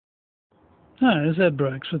Hi, this is Ed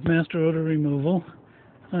Brooks with Master Odor Removal.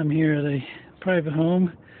 I'm here at a private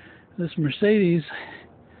home. This Mercedes,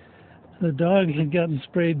 the dog had gotten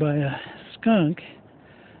sprayed by a skunk,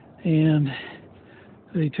 and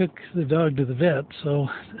they took the dog to the vet, so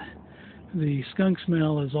the skunk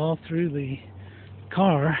smell is all through the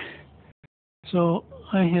car. So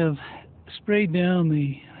I have sprayed down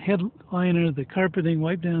the headliner, the carpeting,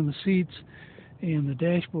 wiped down the seats and the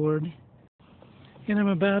dashboard, and I'm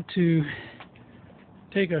about to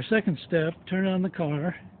take our second step, turn on the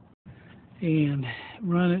car, and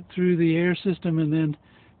run it through the air system and then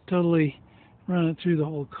totally run it through the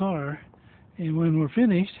whole car. And when we're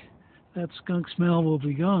finished, that skunk smell will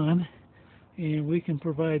be gone, and we can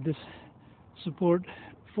provide this support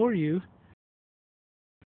for you